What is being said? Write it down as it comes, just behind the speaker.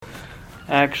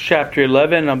Acts chapter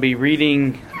 11. I'll be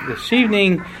reading this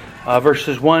evening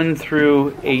verses 1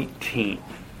 through 18.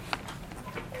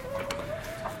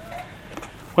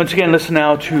 Once again, listen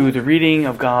now to the reading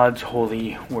of God's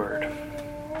holy word.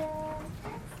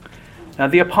 Now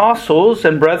the apostles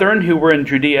and brethren who were in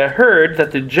Judea heard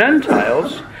that the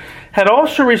Gentiles had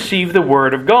also received the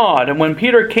word of God. And when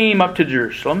Peter came up to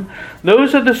Jerusalem,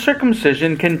 those of the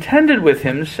circumcision contended with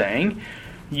him, saying,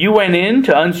 "You went in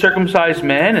to uncircumcised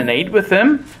men and ate with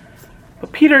them."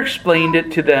 But Peter explained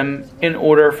it to them in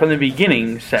order from the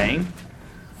beginning, saying,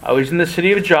 "I was in the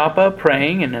city of Joppa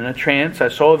praying, and in a trance I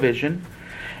saw a vision,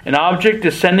 an object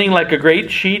descending like a great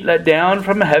sheet let down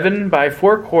from heaven by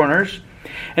four corners.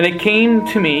 And it came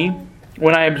to me.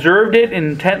 When I observed it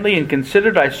intently and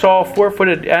considered, I saw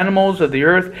four-footed animals of the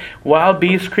earth, wild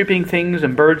beasts, creeping things,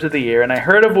 and birds of the air. And I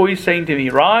heard a voice saying to me,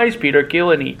 'Rise, Peter,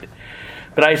 kill and eat.'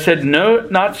 But I said, 'No,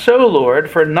 not so, Lord,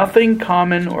 for nothing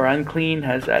common or unclean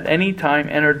has at any time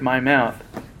entered my mouth.'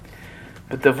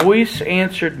 But the voice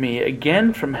answered me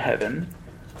again from heaven,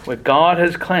 'What God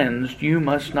has cleansed, you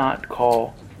must not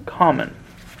call common.'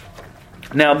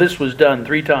 Now this was done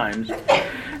 3 times,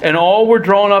 and all were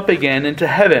drawn up again into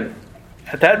heaven.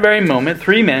 At that very moment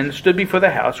 3 men stood before the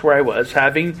house where I was,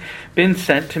 having been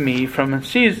sent to me from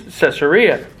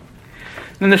Caesarea.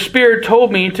 Then the Spirit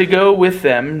told me to go with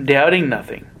them, doubting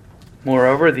nothing.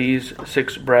 Moreover, these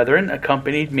 6 brethren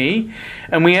accompanied me,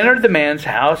 and we entered the man's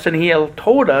house, and he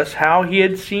told us how he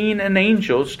had seen an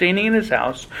angel standing in his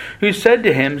house, who said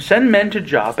to him, 'Send men to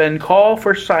Joppa, and call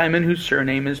for Simon, whose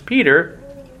surname is Peter,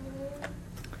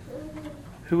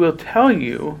 who will tell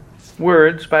you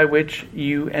words by which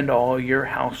you and all your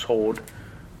household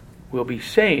will be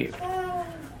saved.'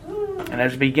 And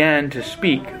as he began to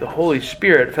speak, the Holy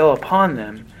Spirit fell upon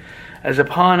them, as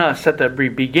upon us at the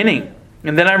beginning.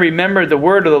 And then I remembered the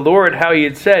word of the Lord, how he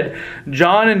had said,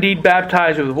 'John indeed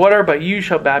baptized with water, but you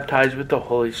shall baptize with the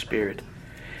Holy Spirit.'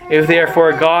 If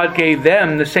therefore God gave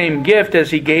them the same gift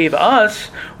as he gave us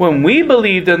when we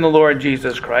believed in the Lord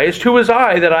Jesus Christ, who was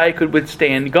I that I could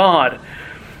withstand God?"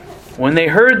 When they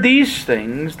heard these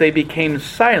things, they became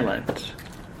silent,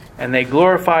 and they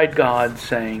glorified God,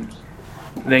 saying,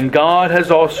 "Then God has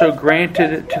also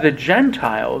granted to the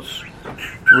Gentiles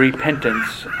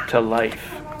repentance to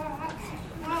life."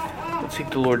 Let's seek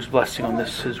the Lord's blessing on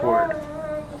this, his word.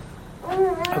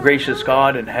 O gracious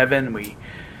God in heaven,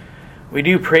 we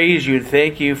do praise you and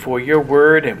thank you for your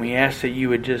word, and we ask that you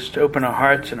would just open our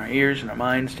hearts and our ears and our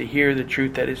minds to hear the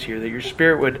truth that is here, that your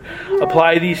Spirit would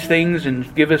apply these things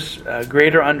and give us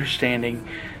greater understanding,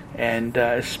 and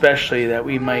especially that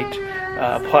we might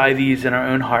apply these in our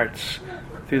own hearts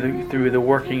through the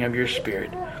working of your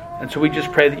Spirit. And so we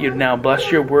just pray that you'd now bless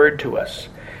your word to us.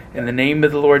 In the name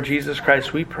of the Lord Jesus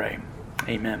Christ we pray.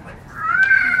 Amen.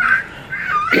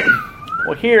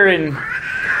 Well, here in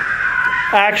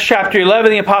Acts chapter 11,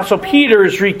 the Apostle Peter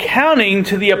is recounting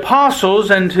to the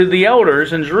apostles and to the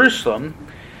elders in Jerusalem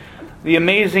the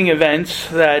amazing events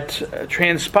that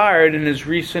transpired in his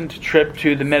recent trip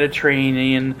to the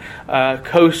Mediterranean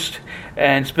coast,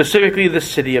 and specifically the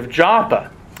city of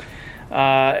Joppa.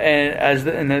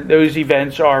 And those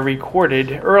events are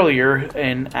recorded earlier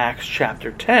in Acts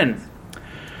chapter 10.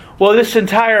 Well, this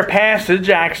entire passage,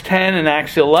 Acts 10 and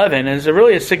Acts 11, is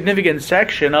really a significant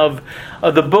section of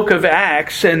the book of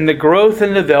Acts and the growth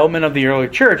and development of the early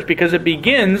church, because it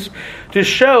begins to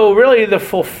show really the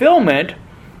fulfillment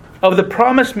of the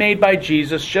promise made by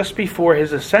Jesus just before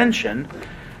his ascension,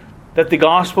 that the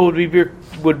gospel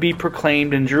would be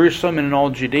proclaimed in Jerusalem and in all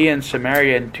Judea and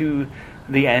Samaria and to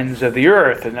the ends of the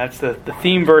earth. And that's the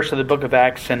theme verse of the book of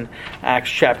Acts in Acts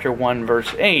chapter 1,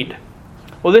 verse 8.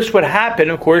 Well, this would happen,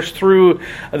 of course, through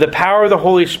the power of the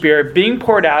Holy Spirit being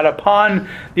poured out upon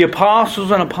the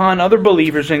apostles and upon other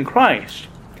believers in Christ.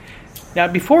 Now,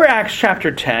 before Acts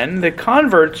chapter 10, the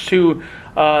converts to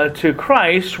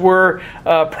Christ were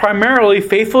primarily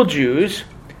faithful Jews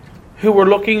who were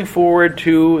looking forward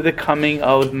to the coming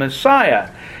of Messiah.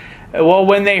 Well,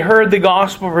 when they heard the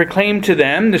gospel proclaimed to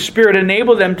them, the Spirit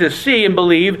enabled them to see and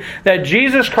believe that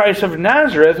Jesus Christ of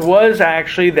Nazareth was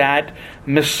actually that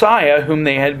Messiah whom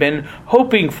they had been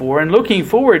hoping for and looking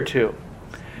forward to.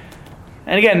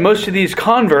 And again, most of these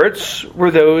converts were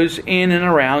those in and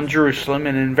around Jerusalem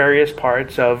and in various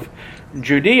parts of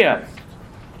Judea.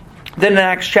 Then in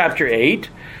Acts chapter 8,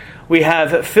 we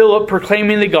have Philip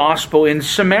proclaiming the gospel in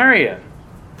Samaria.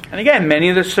 And again, many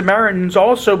of the Samaritans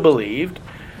also believed.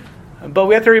 But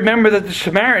we have to remember that the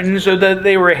Samaritans, though that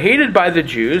they were hated by the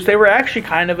Jews, they were actually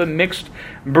kind of a mixed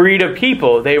breed of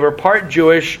people. They were part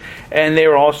Jewish and they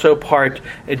were also part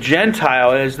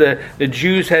Gentile, as the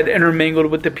Jews had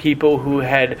intermingled with the people who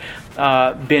had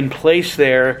been placed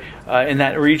there in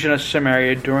that region of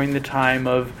Samaria during the time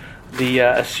of the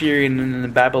Assyrian and the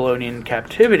Babylonian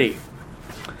captivity.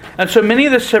 And so many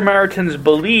of the Samaritans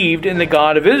believed in the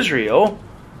God of Israel,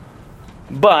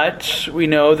 but we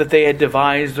know that they had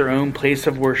devised their own place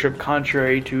of worship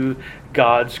contrary to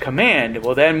God's command.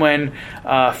 Well, then when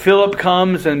Philip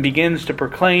comes and begins to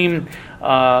proclaim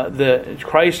the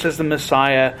Christ as the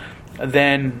Messiah,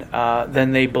 then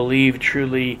they believe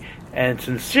truly and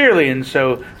sincerely. And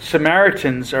so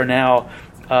Samaritans are now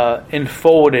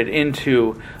enfolded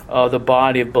into the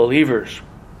body of believers.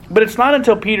 But it's not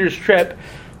until Peter's trip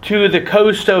to the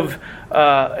coast of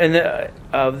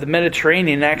the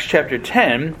Mediterranean in Acts chapter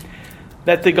 10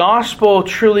 that the gospel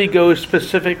truly goes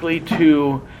specifically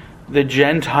to the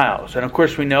Gentiles. And of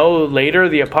course we know later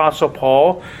the Apostle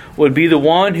Paul would be the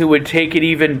one who would take it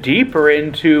even deeper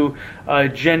into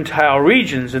Gentile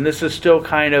regions. And this is still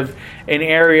kind of an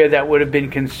area that would have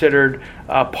been considered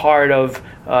part of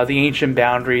the ancient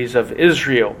boundaries of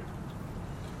Israel.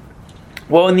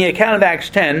 Well, in the account of Acts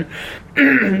 10,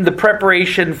 the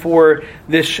preparation for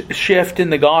this shift in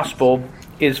the gospel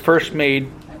is first made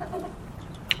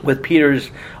with Peter's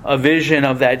vision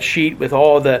of that sheet with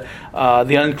all the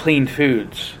unclean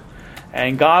foods.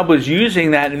 And God was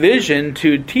using that vision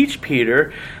to teach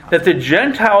Peter that the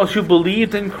Gentiles who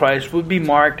believed in Christ would be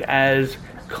marked as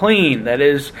clean. That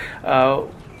is,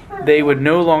 they would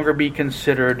no longer be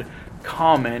considered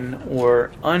common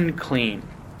or unclean.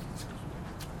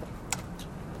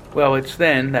 Well, it's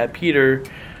then that Peter,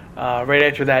 right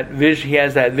after that vision, he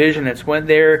has that vision. It's when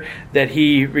there that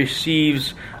he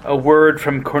receives a word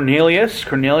from Cornelius.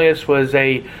 Cornelius was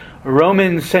a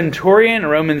Roman centurion, a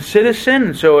Roman citizen,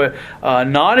 and so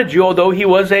not a Jew, although he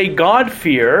was a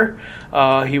God-fearer.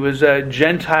 He was a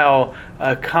Gentile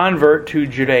convert to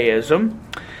Judaism.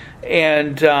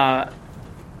 And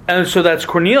so that's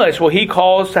Cornelius. Well, he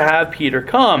calls to have Peter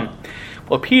come.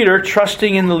 Well, Peter,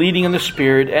 trusting in the leading of the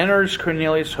Spirit, enters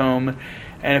Cornelius' home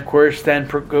and, of course, then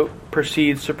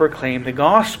proceeds to proclaim the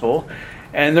gospel.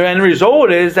 And the end result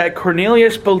is that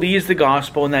Cornelius believes the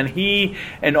gospel and that he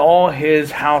and all his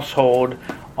household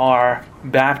are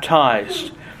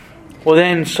baptized. Well,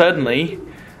 then suddenly,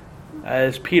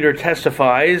 as Peter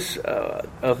testifies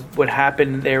of what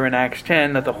happened there in Acts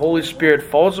 10, that the Holy Spirit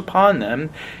falls upon them,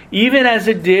 even as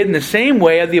it did in the same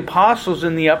way of the apostles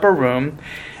in the upper room.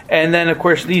 And then, of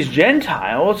course, these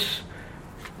Gentiles,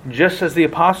 just as the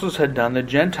apostles had done, the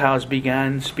Gentiles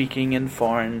began speaking in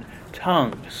foreign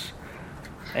tongues.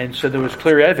 And so there was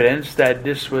clear evidence that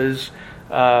this was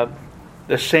the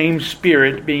same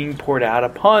Spirit being poured out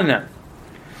upon them.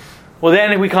 Well,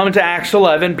 then we come to Acts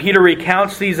 11. Peter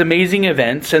recounts these amazing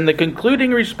events, and the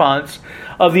concluding response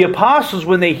of the apostles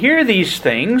when they hear these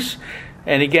things.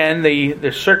 And again,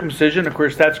 the circumcision, of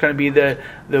course, that's going to be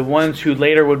the ones who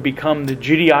later would become the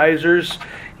Judaizers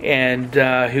and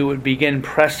who would begin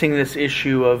pressing this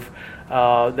issue of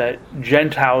that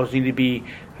Gentiles need to be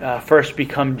first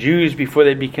become Jews before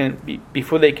they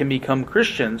can become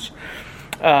Christians.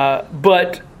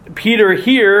 But Peter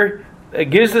here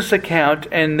gives this account,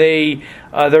 and the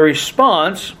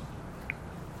response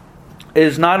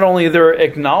is not only their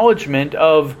acknowledgement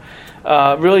of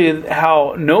really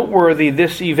how noteworthy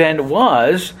this event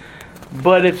was,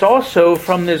 but it's also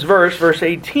from this verse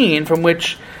 18, from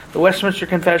which the Westminster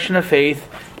Confession of Faith,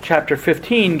 chapter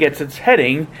 15, gets its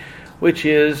heading, which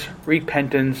is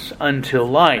repentance unto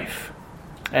life.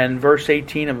 And verse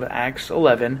 18 of Acts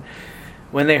 11,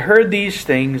 when they heard these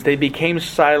things, they became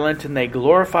silent and they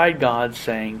glorified God,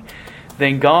 saying,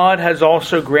 then God has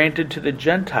also granted to the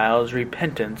Gentiles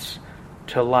repentance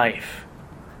to life.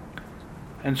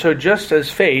 And so just as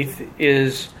faith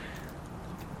is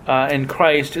in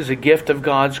Christ is a gift of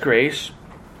God's grace,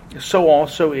 so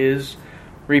also is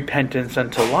repentance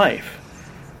unto life.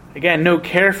 Again, note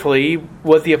carefully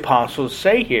what the apostles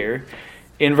say here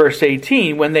in verse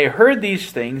 18. When they heard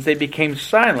these things, they became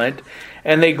silent,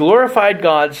 and they glorified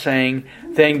God, saying,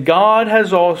 then God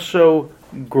has also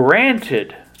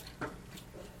granted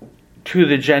to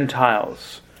the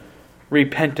Gentiles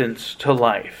repentance to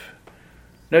life.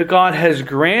 No, God has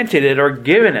granted it or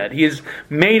given it. He has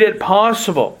made it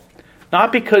possible.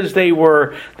 Not because they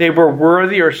were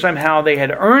worthy or somehow they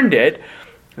had earned it.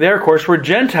 They, of course, were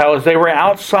Gentiles. They were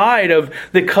outside of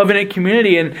the covenant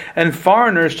community and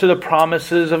foreigners to the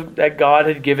promises that God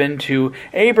had given to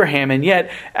Abraham. And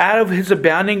yet, out of His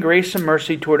abounding grace and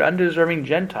mercy toward undeserving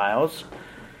Gentiles,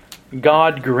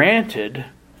 God granted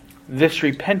this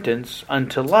repentance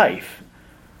unto life.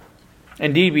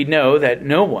 Indeed, we know that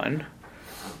no one,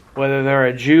 whether they're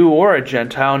a Jew or a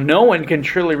Gentile, no one can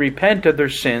truly repent of their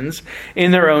sins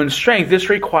in their own strength. This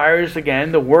requires,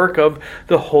 again, the work of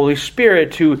the Holy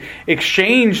Spirit to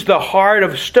exchange the heart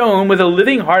of stone with a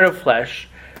living heart of flesh,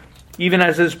 even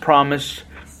as is promised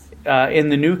in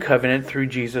the new covenant through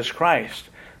Jesus Christ.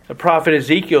 The prophet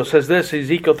Ezekiel says this,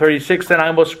 Ezekiel 36, "Then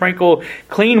I will sprinkle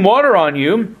clean water on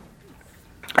you,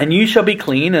 and you shall be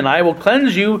clean, and I will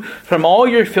cleanse you from all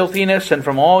your filthiness and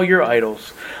from all your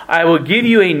idols. I will give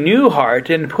you a new heart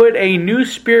and put a new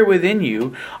spirit within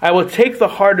you. I will take the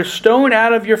heart of stone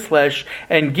out of your flesh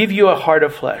and give you a heart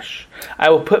of flesh. I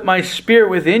will put my spirit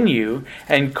within you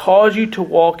and cause you to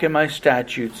walk in my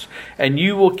statutes, and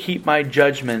you will keep my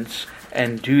judgments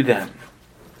and do them."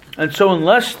 And so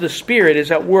unless the Spirit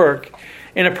is at work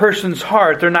in a person's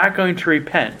heart, they're not going to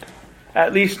repent.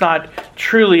 At least not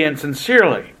truly and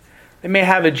sincerely. They may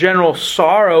have a general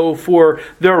sorrow for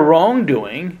their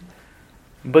wrongdoing,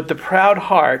 but the proud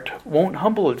heart won't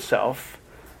humble itself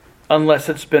unless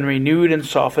it's been renewed and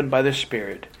softened by the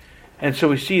Spirit. And so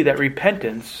we see that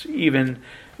repentance, even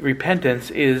repentance,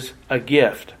 is a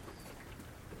gift.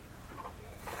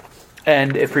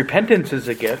 And if repentance is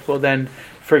a gift, well then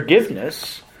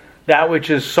forgiveness, that which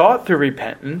is sought through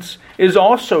repentance, is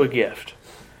also a gift.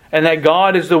 And that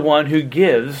God is the one who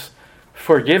gives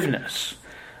forgiveness.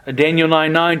 Daniel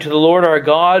 9:9, "To the Lord our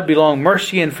God belong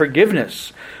mercy and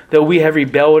forgiveness, though we have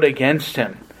rebelled against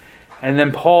him." And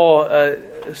then Paul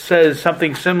says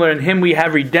something similar, "In him we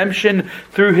have redemption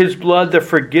through his blood, the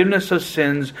forgiveness of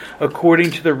sins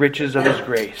according to the riches of his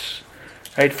grace."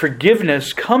 Right?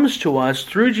 Forgiveness comes to us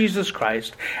through Jesus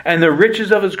Christ and the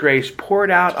riches of his grace poured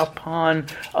out upon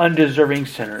undeserving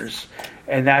sinners.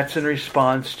 And that's in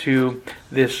response to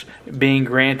this being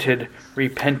granted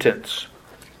repentance.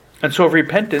 And so if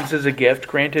repentance is a gift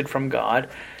granted from God,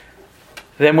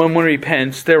 then when one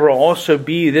repents, there will also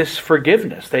be this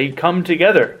forgiveness. They come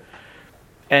together.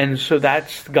 And so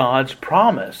that's God's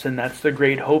promise. And that's the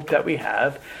great hope that we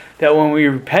have. That when we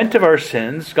repent of our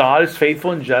sins, God is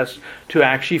faithful and just to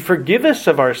actually forgive us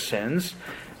of our sins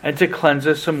and to cleanse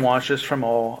us and wash us from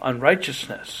all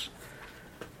unrighteousness.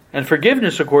 And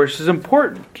forgiveness, of course, is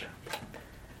important.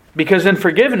 Because in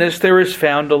forgiveness there is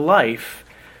found a life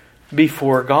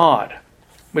before God.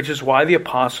 Which is why the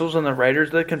apostles and the writers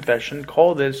of the confession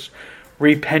call this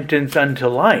repentance unto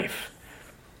life.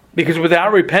 Because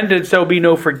without repentance there will be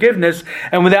no forgiveness.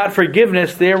 And without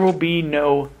forgiveness there will be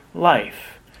no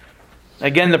life.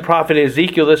 Again, the prophet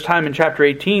Ezekiel, this time in chapter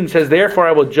 18, says, "Therefore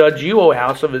I will judge you, O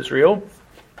house of Israel.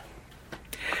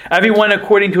 Everyone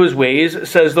according to his ways,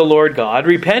 says the Lord God.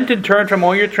 Repent and turn from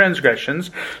all your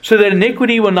transgressions, so that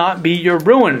iniquity will not be your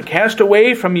ruin. Cast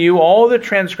away from you all the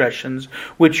transgressions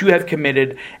which you have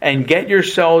committed, and get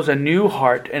yourselves a new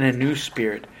heart and a new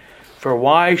spirit. For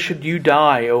why should you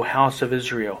die, O house of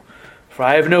Israel? For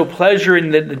I have no pleasure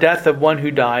in the death of one who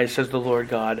dies, says the Lord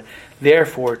God.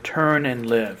 Therefore turn and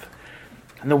live."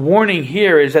 And the warning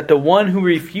here is that the one who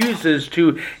refuses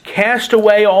to cast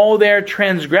away all their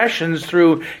transgressions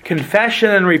through confession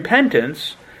and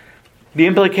repentance, the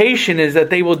implication is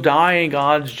that they will die in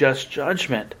God's just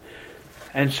judgment.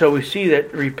 And so we see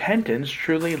that repentance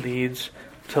truly leads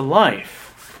to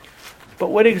life.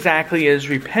 But what exactly is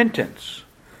repentance?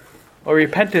 Well,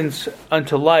 repentance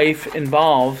unto life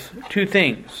involves two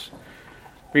things.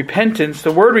 Repentance,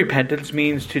 the word repentance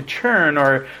means to turn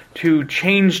or to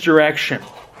change direction.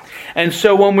 And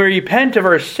so when we repent of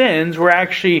our sins, we're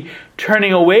actually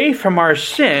turning away from our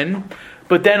sin,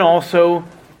 but then also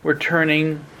we're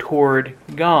turning toward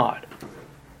God.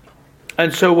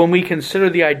 And so when we consider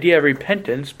the idea of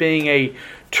repentance being a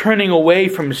turning away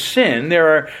from sin,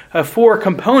 there are four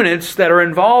components that are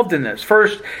involved in this.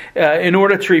 First, in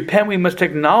order to repent, we must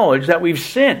acknowledge that we've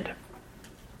sinned.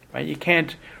 Right? You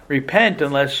can't repent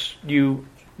unless you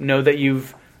know that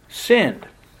you've sinned.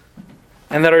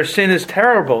 And that our sin is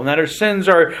terrible. And that our sins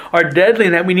are deadly.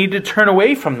 And that we need to turn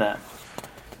away from them.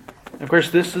 Of course,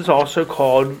 this is also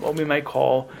called what we might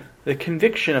call the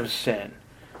conviction of sin.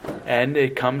 And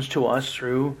it comes to us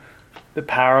through the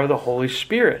power of the Holy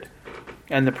Spirit.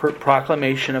 And the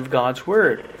proclamation of God's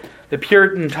Word. The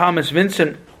Puritan Thomas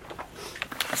Vincent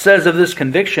says of this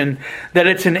conviction that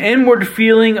it's an inward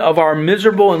feeling of our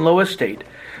miserable and low estate,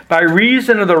 by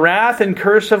reason of the wrath and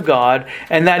curse of God,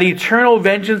 and that eternal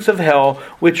vengeance of hell,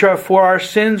 which are for our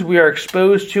sins we are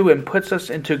exposed to, and puts us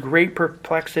into great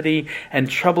perplexity and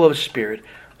trouble of spirit,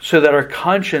 so that our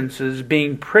consciences,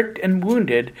 being pricked and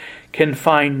wounded, can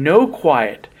find no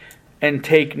quiet and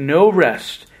take no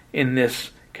rest in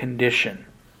this condition.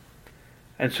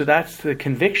 And so that's the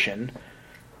conviction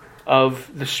of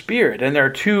the Spirit. And there are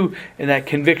two, and that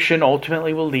conviction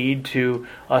ultimately will lead to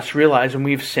us realizing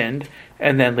we've sinned,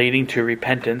 and then leading to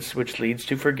repentance, which leads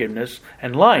to forgiveness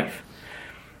and life.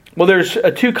 Well, there's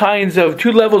two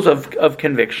levels of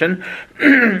conviction.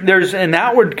 There's an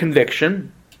outward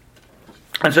conviction.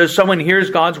 And so someone hears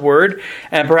God's word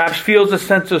and perhaps feels a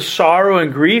sense of sorrow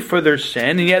and grief for their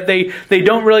sin, and yet they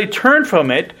don't really turn from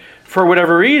it for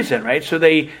whatever reason, right? So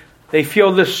they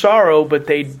feel this sorrow, but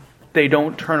they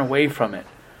don't turn away from it.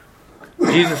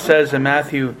 Jesus says in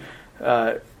Matthew,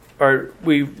 or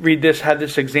we read this, had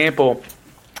this example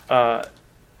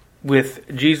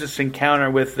with Jesus'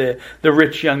 encounter with the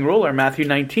rich young ruler, Matthew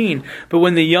 19. But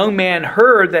when the young man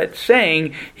heard that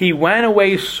saying, he went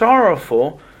away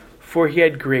sorrowful, for he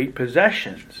had great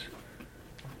possessions.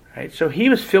 Right? So he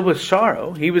was filled with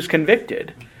sorrow. He was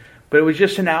convicted. But it was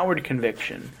just an outward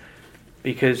conviction,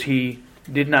 because he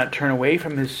did not turn away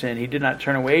from his sin. He did not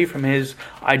turn away from his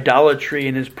idolatry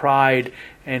and his pride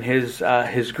and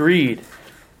his greed.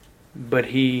 But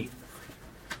he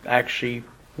actually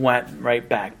went right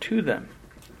back to them.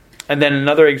 And then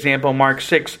another example, Mark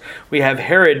 6, we have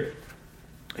Herod,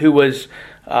 who was,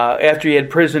 after he had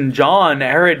imprisoned John,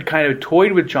 Herod kind of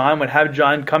toyed with John, would have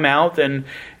John come out, and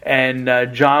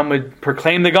John would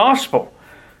proclaim the gospel.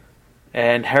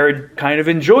 And Herod kind of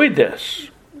enjoyed this.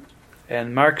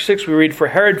 And Mark 6 we read, "For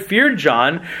Herod feared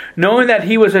John, knowing that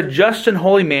he was a just and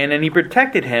holy man, and he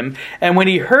protected him. And when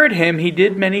he heard him, he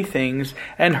did many things,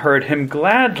 and heard him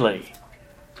gladly."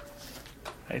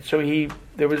 Right? So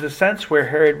there was a sense where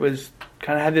Herod was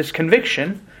kind of had this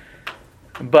conviction,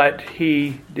 but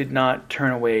he did not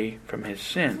turn away from his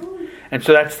sin. And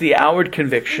so that's the outward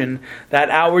conviction. That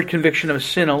outward conviction of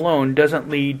sin alone doesn't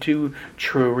lead to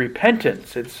true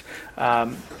repentance. It's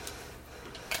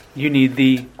you need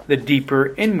the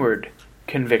deeper inward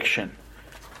conviction.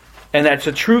 And that's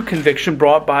a true conviction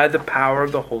brought by the power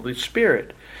of the Holy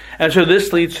Spirit. And so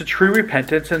this leads to true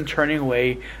repentance and turning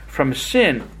away from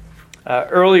sin.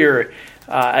 Earlier,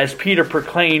 as Peter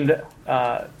proclaimed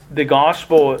the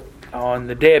gospel on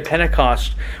the day of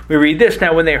Pentecost, we read this,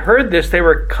 "Now when they heard this, they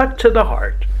were cut to the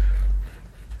heart,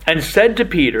 and said to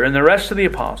Peter and the rest of the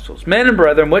apostles, 'Men and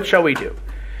brethren, what shall we do?'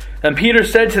 And Peter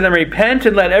said to them, 'Repent,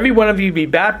 and let every one of you be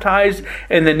baptized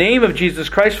in the name of Jesus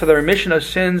Christ for the remission of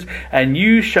sins, and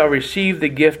you shall receive the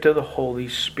gift of the Holy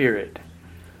Spirit.'"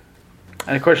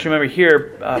 And of course, remember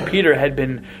here, Peter had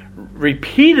been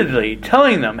repeatedly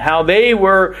telling them how they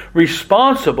were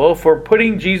responsible for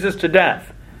putting Jesus to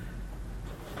death.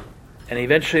 And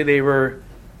eventually they were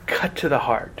cut to the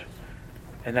heart.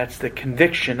 And that's the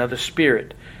conviction of the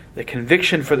Spirit, the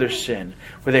conviction for their sin,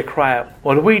 where they cry out,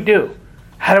 "What do we do?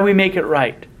 How do we make it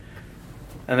right?"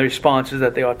 And the response is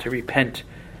that they ought to repent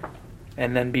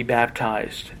and then be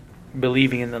baptized,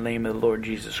 believing in the name of the Lord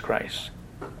Jesus Christ.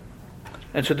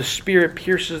 And so the Spirit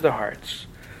pierces the hearts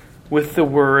with the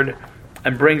Word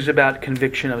and brings about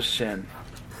conviction of sin.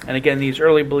 And again, these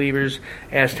early believers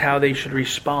asked how they should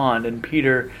respond, and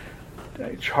Peter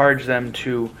charged them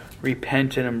to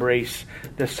repent and embrace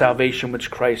the salvation which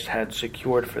Christ had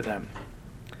secured for them.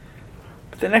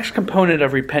 But the next component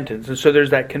of repentance, and so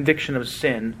there's that conviction of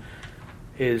sin,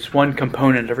 is one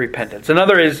component of repentance.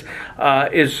 Another is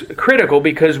critical,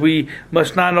 because we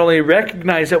must not only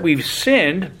recognize that we've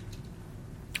sinned,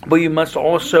 but you must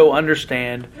also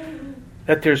understand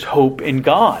that there's hope in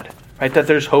God, right? That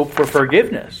there's hope for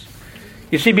forgiveness.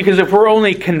 You see, because if we're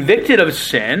only convicted of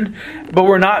sin, but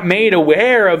we're not made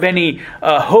aware of any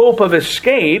hope of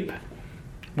escape,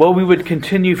 well, we would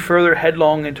continue further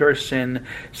headlong into our sin,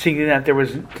 thinking that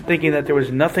there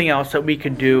was nothing else that we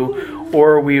could do,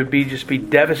 or we would just be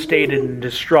devastated and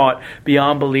distraught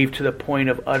beyond belief to the point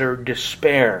of utter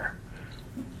despair.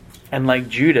 And like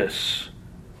Judas,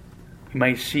 you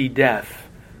might see death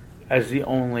as the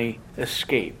only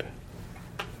escape.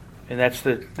 And that's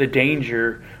the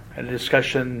danger. A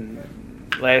discussion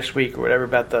last week or whatever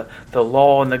about the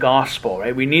law and the gospel,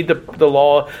 right? We need the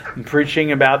law and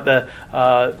preaching about the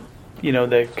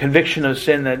conviction of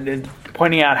sin, and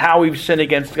pointing out how we've sinned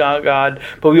against God.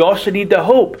 But we also need the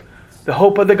hope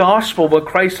of the gospel, what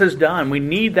Christ has done. We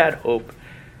need that hope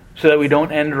so that we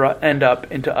don't end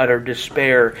up into utter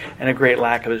despair and a great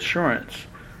lack of assurance.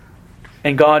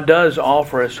 And God does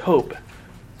offer us hope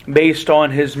based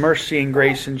on His mercy and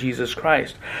grace in Jesus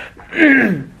Christ.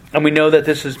 And we know that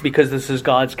this is because this is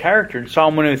God's character. In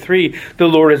Psalm 103, the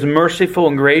Lord is merciful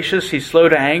and gracious. He's slow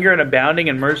to anger and abounding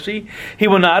in mercy. He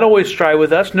will not always strive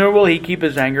with us, nor will He keep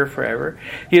His anger forever.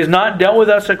 He has not dealt with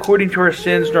us according to our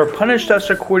sins, nor punished us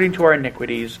according to our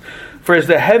iniquities. For as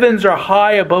the heavens are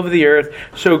high above the earth,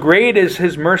 so great is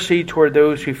His mercy toward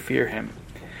those who fear Him.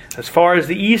 As far as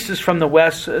the east is from the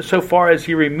west, so far as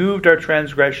he removed our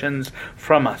transgressions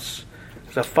from us.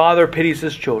 As a father pities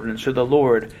his children, so the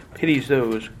Lord pities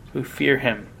those who fear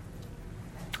him.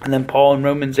 And then Paul in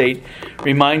Romans 8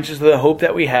 reminds us of the hope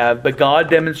that we have, but God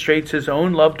demonstrates his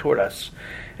own love toward us,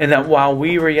 and that while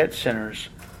we were yet sinners,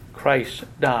 Christ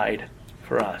died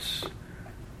for us.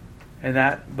 And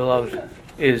that, beloved,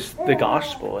 is the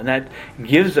gospel, and that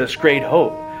gives us great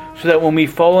hope, so that when we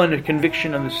fall under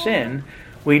conviction of the sin,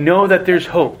 we know that there's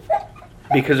hope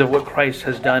because of what Christ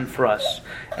has done for us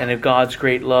and of God's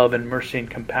great love and mercy and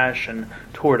compassion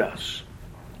toward us.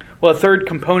 Well, a third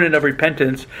component of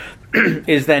repentance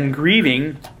is then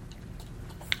grieving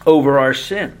over our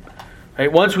sin.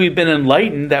 Right? Once we've been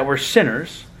enlightened that we're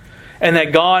sinners and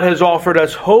that God has offered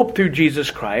us hope through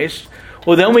Jesus Christ,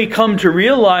 well, then we come to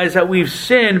realize that we've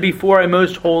sinned before a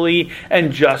most holy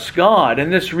and just God.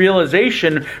 And this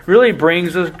realization really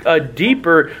brings us a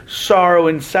deeper sorrow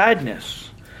and sadness.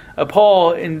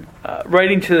 Paul, in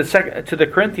writing to the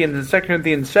Corinthians in 2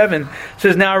 Corinthians 7,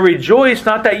 says, "Now rejoice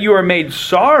not that you are made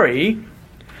sorry,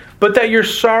 but that your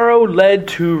sorrow led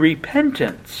to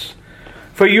repentance.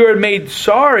 For you are made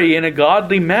sorry in a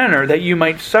godly manner, that you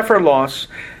might suffer loss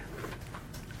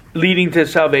leading to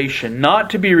salvation, not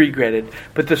to be regretted,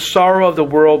 but the sorrow of the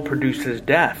world produces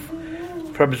death.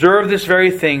 For observe this very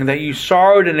thing, that you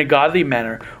sorrowed in a godly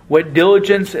manner, what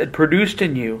diligence it produced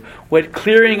in you, what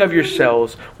clearing of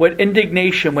yourselves, what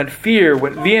indignation, what fear,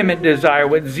 what vehement desire,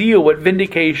 what zeal, what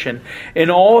vindication. In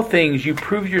all things you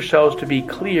prove yourselves to be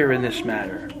clear in this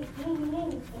matter."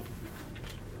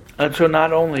 And so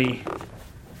not only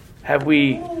have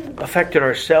we affected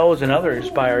ourselves and others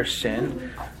by our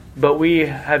sin, but we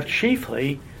have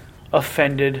chiefly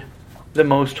offended the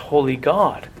most holy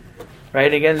God.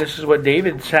 Right? Again, this is what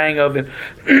David sang of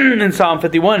in Psalm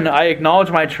 51. "I acknowledge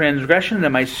my transgression,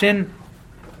 and my sin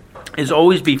is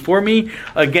always before me.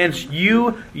 Against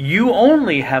you, you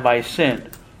only have I sinned."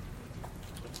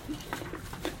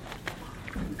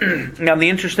 Now, the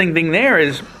interesting thing there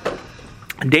is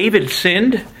David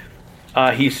sinned.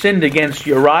 He sinned against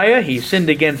Uriah. He sinned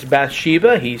against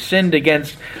Bathsheba. He sinned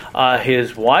against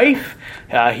his wife.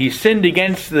 He sinned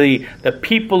against the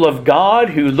people of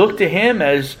God who looked to him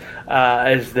as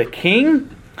the king.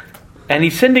 And he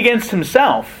sinned against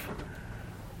himself.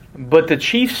 But the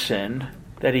chief sin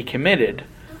that he committed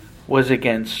was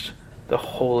against the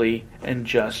holy and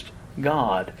just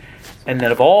God. And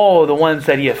that of all the ones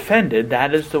that he offended,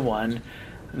 that is the one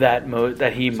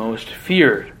that he most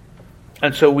feared.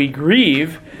 And so we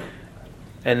grieve,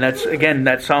 and that's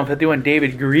Psalm 51,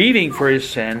 David grieving for his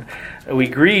sin. We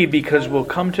grieve because we'll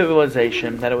come to the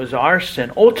realization that it was our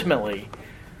sin, ultimately,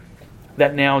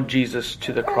 that nailed Jesus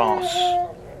to the cross.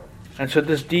 And so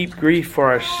this deep grief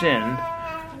for our sin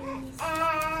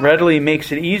readily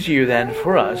makes it easier then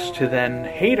for us to then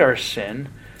hate our sin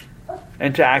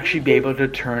and to actually be able to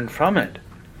turn from it.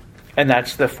 And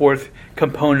that's the fourth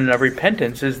component of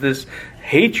repentance, is this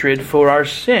hatred for our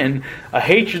sin, a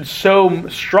hatred so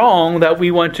strong that we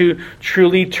want to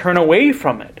truly turn away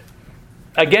from it.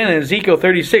 Again, in Ezekiel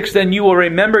 36, "Then you will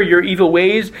remember your evil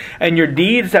ways and your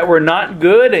deeds that were not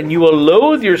good, and you will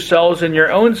loathe yourselves in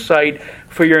your own sight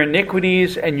for your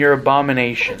iniquities and your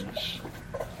abominations."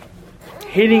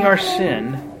 Hating our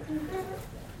sin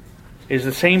is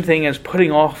the same thing as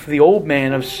putting off the old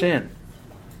man of sin.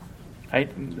 Right?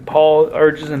 Paul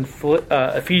urges in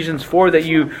Ephesians 4 that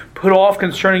you put off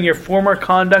concerning your former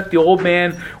conduct the old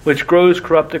man which grows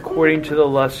corrupt according to the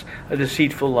lusts of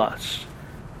deceitful lusts.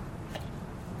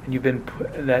 And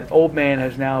that old man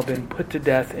has now been put to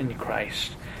death in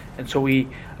Christ. And so we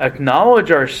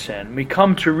acknowledge our sin. We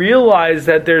come to realize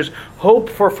that there's hope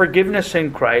for forgiveness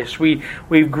in Christ. We've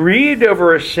grieved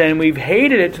over our sin. We've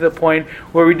hated it to the point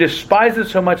where we despise it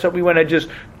so much that we want to just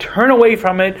turn away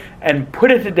from it and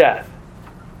put it to death.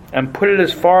 And put it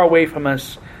as far away from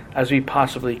us as we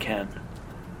possibly can.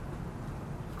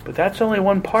 But that's only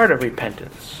one part of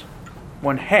repentance.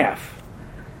 One half.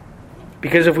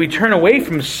 Because if we turn away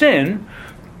from sin,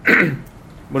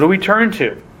 what do we turn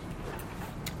to?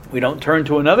 We don't turn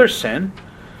to another sin.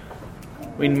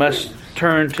 We must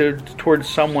turn towards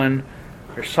someone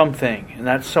or something. And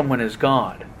that someone is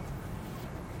God.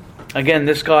 Again,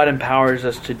 this God empowers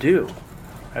us to do.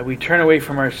 Right? We turn away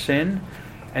from our sin,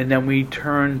 and then we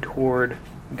turn toward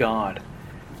God.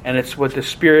 And it's what the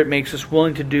Spirit makes us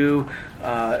willing to do,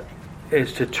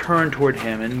 is to turn toward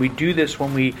Him. And we do this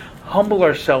when we humble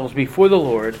ourselves before the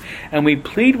Lord, and we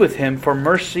plead with Him for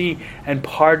mercy and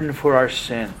pardon for our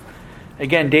sin.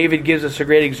 Again, David gives us a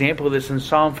great example of this in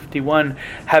Psalm 51.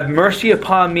 Have mercy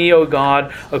upon me, O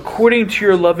God, according to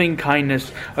your loving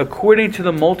kindness, according to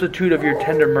the multitude of your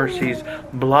tender mercies,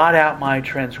 blot out my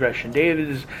transgression. David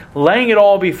is laying it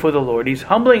all before the Lord. He's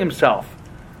humbling himself.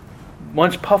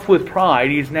 Once puffed with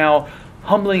pride, he's now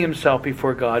humbling himself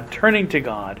before God, turning to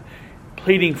God,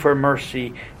 pleading for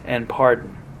mercy and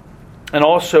pardon. And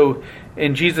also,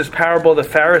 in Jesus' parable, the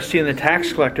Pharisee and the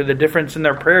tax collector, the difference in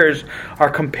their prayers are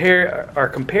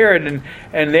compared,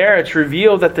 and there it's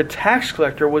revealed that the tax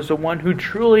collector was the one who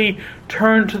truly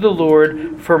turned to the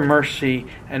Lord for mercy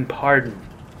and pardon.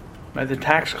 Right? The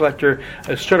tax collector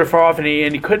stood afar off and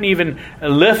he couldn't even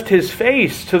lift his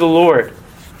face to the Lord.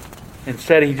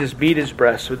 Instead, he just beat his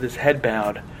breast with his head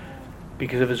bowed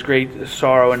because of his great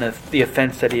sorrow and the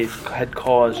offense that he had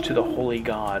caused to the holy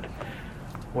God.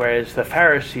 Whereas the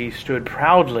Pharisee stood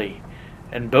proudly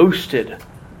and boasted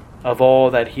of all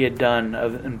that he had done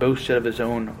and boasted of his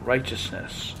own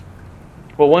righteousness.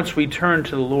 Well, once we turn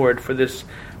to the Lord for this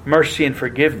mercy and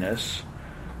forgiveness,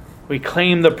 we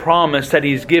claim the promise that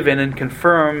He's given and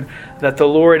confirm that the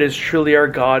Lord is truly our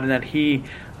God and that He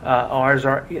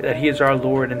is our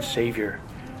Lord and Savior.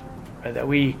 Right? That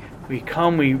we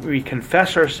come, we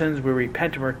confess our sins, we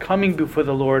repent, and we're coming before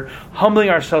the Lord, humbling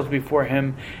ourselves before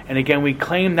Him. And again, we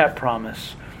claim that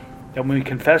promise that when we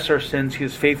confess our sins, He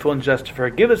is faithful and just to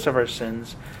forgive us of our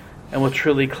sins and will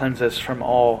truly cleanse us from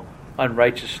all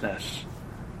unrighteousness.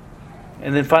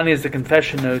 And then finally, as the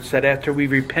confession notes, that after we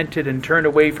repented and turned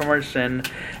away from our sin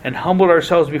and humbled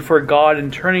ourselves before God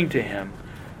and turning to Him,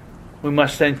 we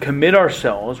must then commit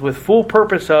ourselves with full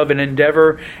purpose of and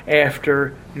endeavor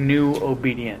after new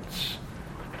obedience.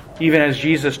 Even as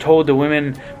Jesus told the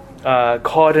women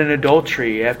caught in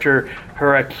adultery after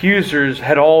her accusers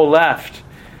had all left.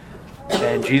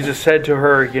 And Jesus said to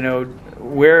her,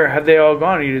 where have they all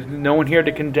gone? Is no one here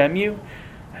to condemn you?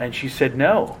 And she said,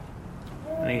 no.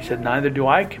 And He said, neither do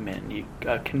I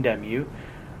condemn you.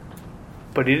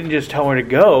 But He didn't just tell her to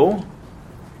go.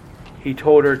 He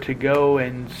told her to go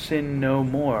and sin no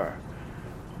more.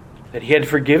 That He had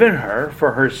forgiven her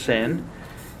for her sin,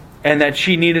 and that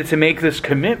she needed to make this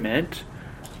commitment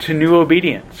to new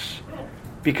obedience,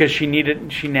 because she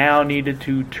now needed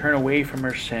to turn away from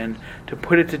her sin, to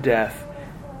put it to death,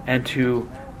 and to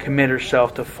commit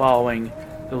herself to following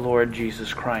the Lord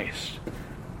Jesus Christ.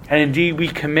 And indeed, we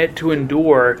commit to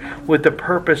endure with the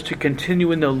purpose to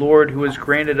continue in the Lord who has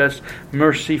granted us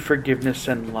mercy, forgiveness,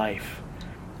 and life.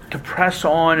 To press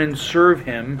on and serve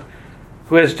Him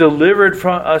who has delivered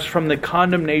us from the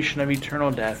condemnation of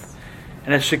eternal death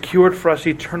and has secured for us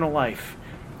eternal life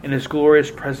in His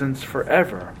glorious presence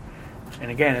forever.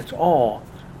 And again, it's all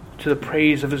to the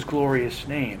praise of His glorious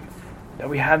name, that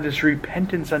we have this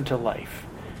repentance unto life,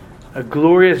 a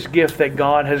glorious gift that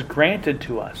God has granted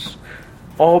to us,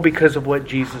 all because of what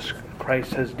Jesus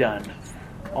Christ has done,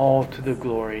 all to the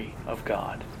glory of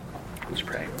God. Let's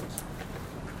pray.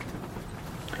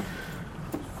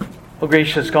 Oh,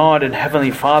 gracious God and Heavenly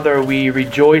Father, we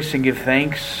rejoice and give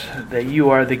thanks that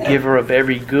You are the giver of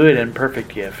every good and perfect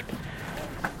gift.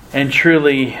 And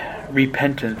truly,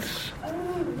 repentance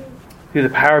through the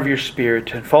power of Your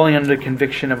Spirit and falling under the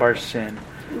conviction of our sin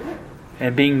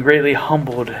and being greatly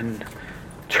humbled and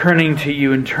turning to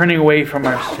You and turning away from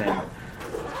our sin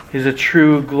is a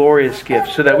true glorious gift,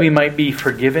 so that we might be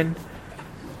forgiven,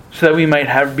 so that we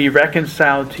might be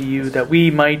reconciled to You, that we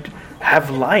might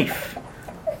have life,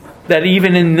 that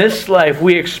even in this life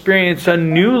we experience a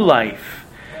new life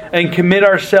and commit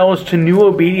ourselves to new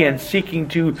obedience, seeking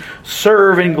to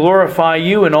serve and glorify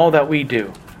You in all that we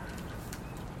do.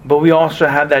 But we also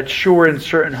have that sure and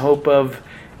certain hope of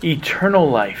eternal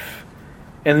life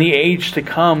in the age to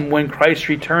come, when Christ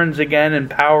returns again in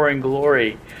power and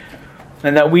glory,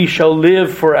 and that we shall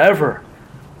live forever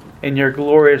in Your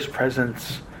glorious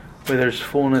presence where there's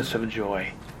fullness of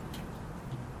joy.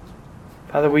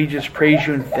 Father, we just praise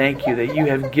You and thank You that You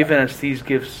have given us these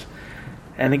gifts.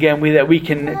 And again, that we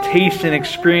can taste and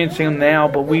experience them now,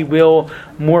 but we will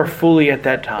more fully at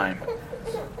that time.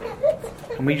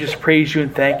 And we just praise You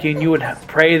and thank You. And You would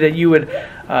pray that You would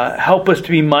help us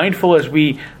to be mindful as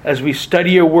we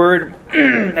study Your Word,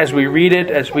 as we read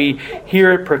it, as we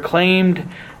hear it proclaimed,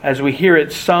 as we hear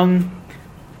it sung,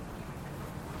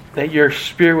 that Your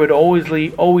Spirit would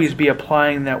always be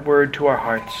applying that Word to our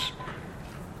hearts,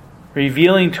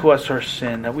 revealing to us our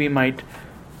sin, that we might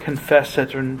confess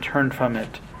it and turn from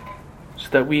it, so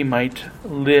that we might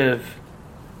live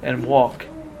and walk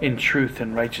in truth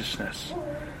and righteousness.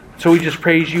 So we just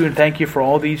praise You and thank You for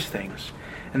all these things.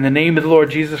 In the name of the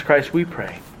Lord Jesus Christ we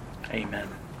pray. Amen.